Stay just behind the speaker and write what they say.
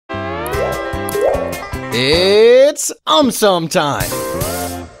It's AumSum time!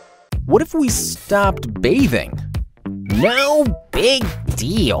 What if we stopped bathing? No big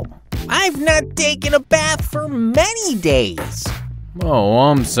deal. I've not taken a bath for many days. Oh,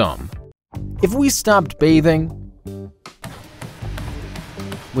 AumSum. If we stopped bathing,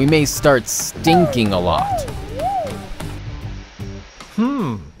 we may start stinking a lot.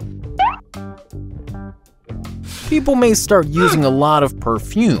 People may start using a lot of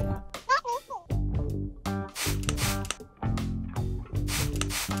perfume.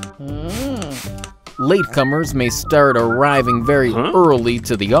 Latecomers may start arriving very early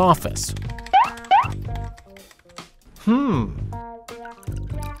to the office.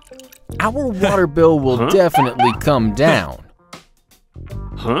 Our water bill will definitely come down.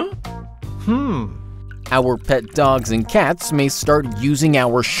 Our pet dogs and cats may start using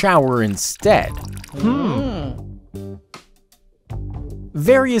our shower instead.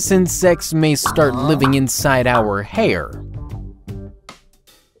 Various insects may start living inside our hair.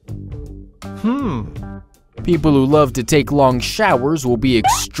 People who love to take long showers will be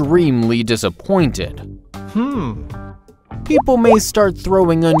extremely disappointed. People may start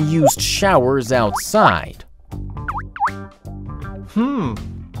throwing unused showers outside.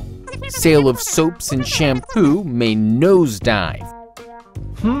 Sale of soaps and shampoo may nosedive.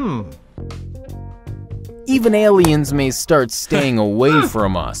 Even aliens may start staying away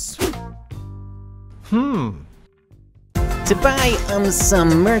from us. To buy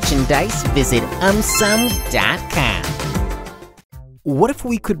AumSum merchandise, visit AumSum.com. What if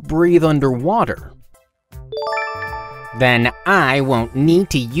we could breathe underwater? Then I won't need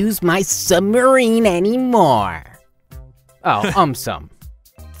to use my submarine anymore. Oh, AumSum.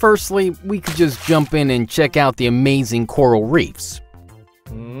 Firstly, we could just jump in and check out the amazing coral reefs.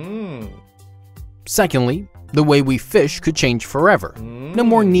 Secondly, the way we fish could change forever. No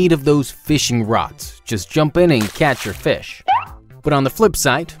more need of those fishing rods. Just jump in and catch your fish. But on the flip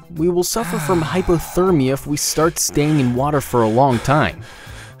side, we will suffer from hypothermia if we start staying in water for a long time.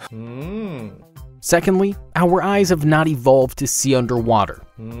 Secondly, our eyes have not evolved to see underwater.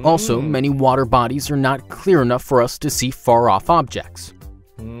 Also, many water bodies are not clear enough for us to see far-off objects.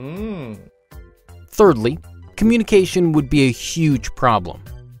 Thirdly, communication would be a huge problem.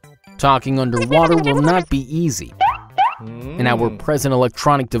 Talking underwater will not be easy, and our present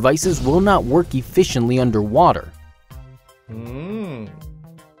electronic devices will not work efficiently underwater.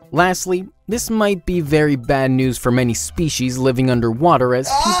 Lastly, this might be very bad news for many species living underwater, as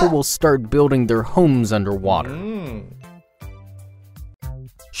people will start building their homes underwater.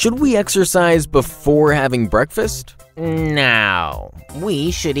 Should we exercise before having breakfast? No,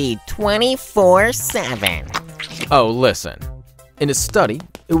 we should eat 24/7. Oh, listen. In a study,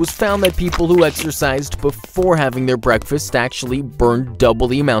 it was found that people who exercised before having their breakfast actually burned double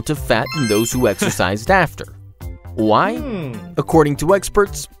the amount of fat than those who exercised after. Why? According to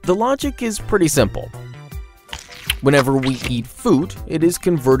experts, the logic is pretty simple. Whenever we eat food, it is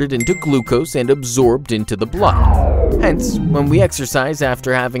converted into glucose and absorbed into the blood. Hence, when we exercise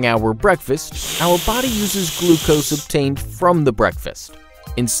after having our breakfast, our body uses glucose obtained from the breakfast,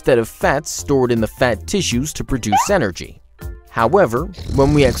 instead of fats stored in the fat tissues to produce energy. However,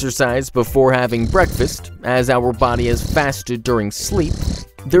 when we exercise before having breakfast, as our body has fasted during sleep,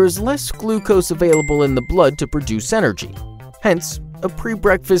 there is less glucose available in the blood to produce energy. Hence, a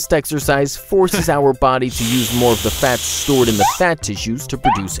pre-breakfast exercise forces our body to use more of the fats stored in the fat tissues to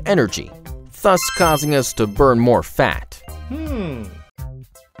produce energy, thus causing us to burn more fat.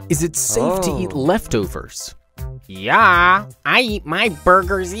 Is it safe to eat leftovers? Yeah, I eat my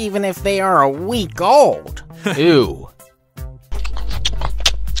burgers even if they are a week old. Ew.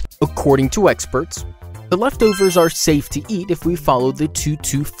 According to experts, the leftovers are safe to eat if we follow the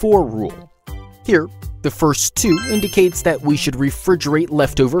 2-2-4 rule. Here, the first 2 indicates that we should refrigerate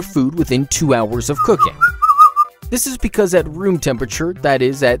leftover food within 2 hours of cooking. This is because at room temperature, that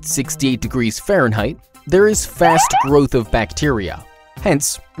is at 68 degrees Fahrenheit, there is fast growth of bacteria.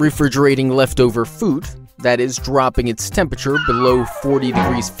 Hence, refrigerating leftover food, that is dropping its temperature below 40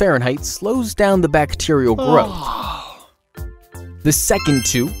 degrees Fahrenheit, slows down the bacterial growth. The second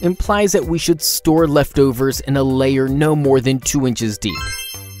 2 implies that we should store leftovers in a layer no more than 2 inches deep.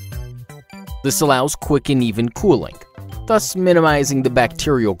 This allows quick and even cooling, thus minimizing the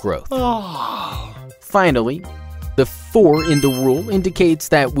bacterial growth. Finally, the 4 in the rule indicates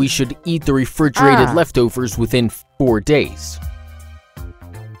that we should eat the refrigerated leftovers within 4 days.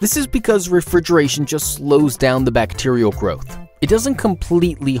 This is because refrigeration just slows down the bacterial growth. It doesn't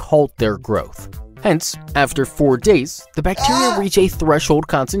completely halt their growth. Hence, after 4 days, the bacteria reach a threshold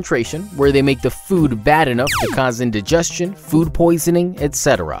concentration where they make the food bad enough to cause indigestion, food poisoning,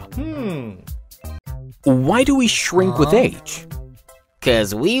 etc. Why do we shrink with age?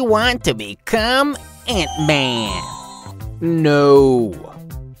 'Cause we want to become Ant-Man. No.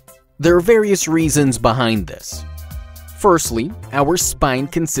 There are various reasons behind this. Firstly, our spine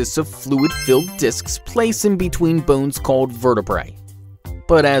consists of fluid-filled discs placed in between bones called vertebrae.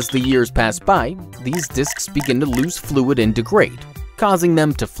 But as the years pass by, these discs begin to lose fluid and degrade, causing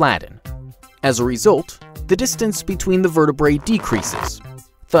them to flatten. As a result, the distance between the vertebrae decreases,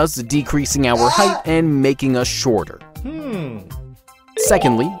 thus decreasing our height and making us shorter.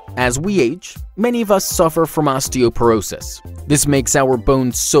 Secondly, as we age, many of us suffer from osteoporosis. This makes our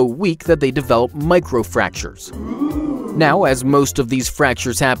bones so weak that they develop microfractures. Now, as most of these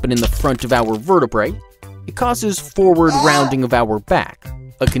fractures happen in the front of our vertebrae, it causes forward rounding of our back,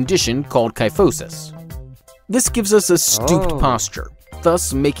 a condition called kyphosis. This gives us a stooped posture,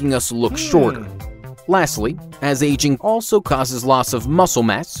 thus making us look shorter. Lastly, as aging also causes loss of muscle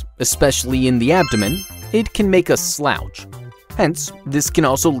mass, especially in the abdomen, it can make us slouch. Hence, this can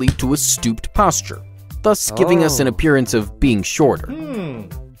also lead to a stooped posture, thus giving us an appearance of being shorter.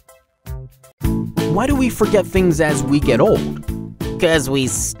 Why do we forget things as we get old? 'Cause we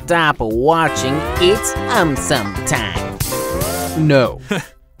stop watching It's AumSum time. No.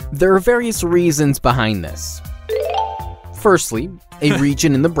 There are various reasons behind this. Firstly, a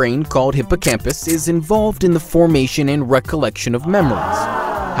region in the brain called hippocampus is involved in the formation and recollection of memories.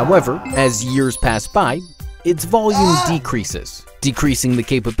 However, as years pass by, its volume decreases, decreasing the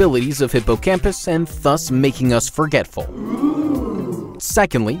capabilities of hippocampus and thus making us forgetful.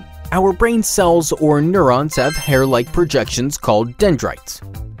 Secondly, our brain cells or neurons have hair-like projections called dendrites.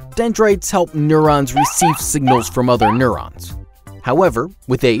 Dendrites help neurons receive signals from other neurons. However,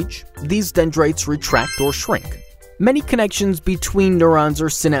 with age, these dendrites retract or shrink. Many connections between neurons or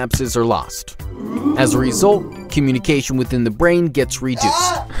synapses are lost. As a result, communication within the brain gets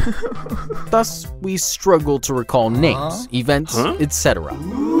reduced. Thus, we struggle to recall names, events, etc.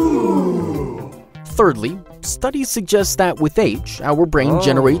 Thirdly, studies suggest that with age, our brain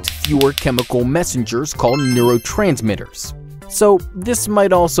generates fewer chemical messengers called neurotransmitters. So this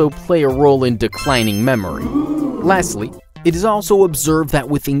might also play a role in declining memory. Lastly, it is also observed that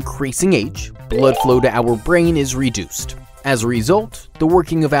with increasing age, blood flow to our brain is reduced. As a result, the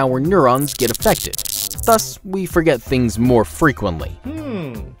working of our neurons get affected. Thus, we forget things more frequently.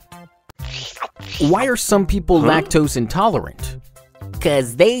 Why are some people lactose intolerant?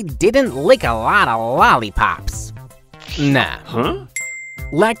 'Cause they didn't lick a lot of lollipops. Nah.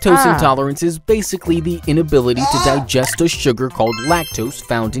 Lactose intolerance is basically the inability to digest a sugar called lactose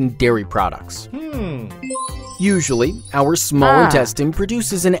found in dairy products. Usually, our small intestine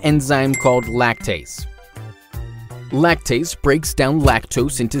produces an enzyme called lactase. Lactase breaks down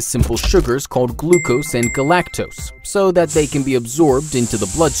lactose into simple sugars called glucose and galactose so that they can be absorbed into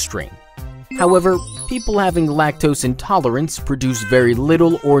the bloodstream. However, people having lactose intolerance produce very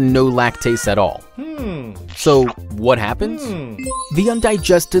little or no lactase at all. So, what happens? The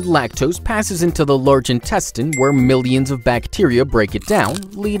undigested lactose passes into the large intestine where millions of bacteria break it down,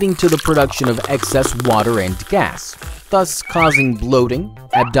 leading to the production of excess water and gas, thus causing bloating,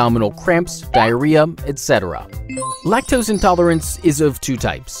 abdominal cramps, diarrhea, etc. Lactose intolerance is of two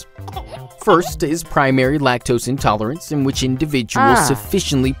types. First is primary lactose intolerance, in which individuals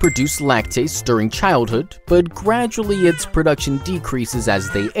sufficiently produce lactase during childhood, but gradually its production decreases as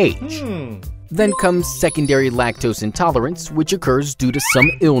they age. Then comes secondary lactose intolerance, which occurs due to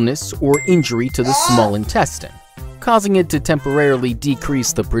some illness or injury to the small intestine, causing it to temporarily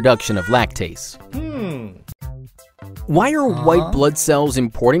decrease the production of lactase. Why are white blood cells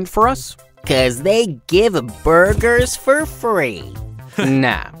important for us? 'Cause they give burgers for free.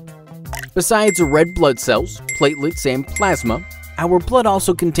 Nah. Besides red blood cells, platelets, and plasma, our blood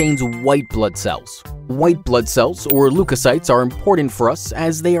also contains white blood cells. White blood cells, or leukocytes, are important for us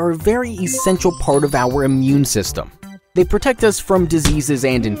as they are a very essential part of our immune system. They protect us from diseases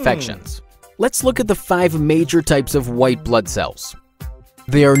and infections. Let's look at the 5 major types of white blood cells.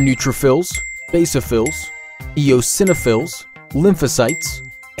 They are neutrophils, basophils, eosinophils, lymphocytes,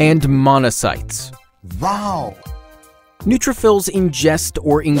 and monocytes. Wow! Neutrophils ingest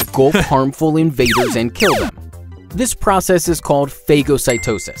or engulf harmful invaders and kill them. This process is called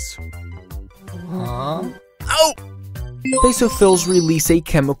phagocytosis. Basophils release a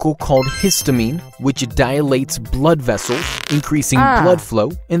chemical called histamine, which dilates blood vessels, increasing blood flow,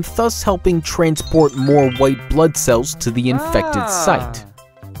 and thus helping transport more white blood cells to the infected site.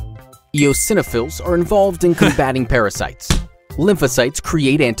 Eosinophils are involved in combating parasites. Lymphocytes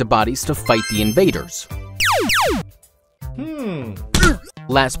create antibodies to fight the invaders.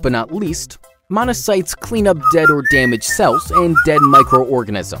 Last but not least, monocytes clean up dead or damaged cells and dead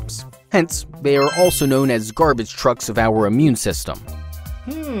microorganisms. Hence, they are also known as garbage trucks of our immune system.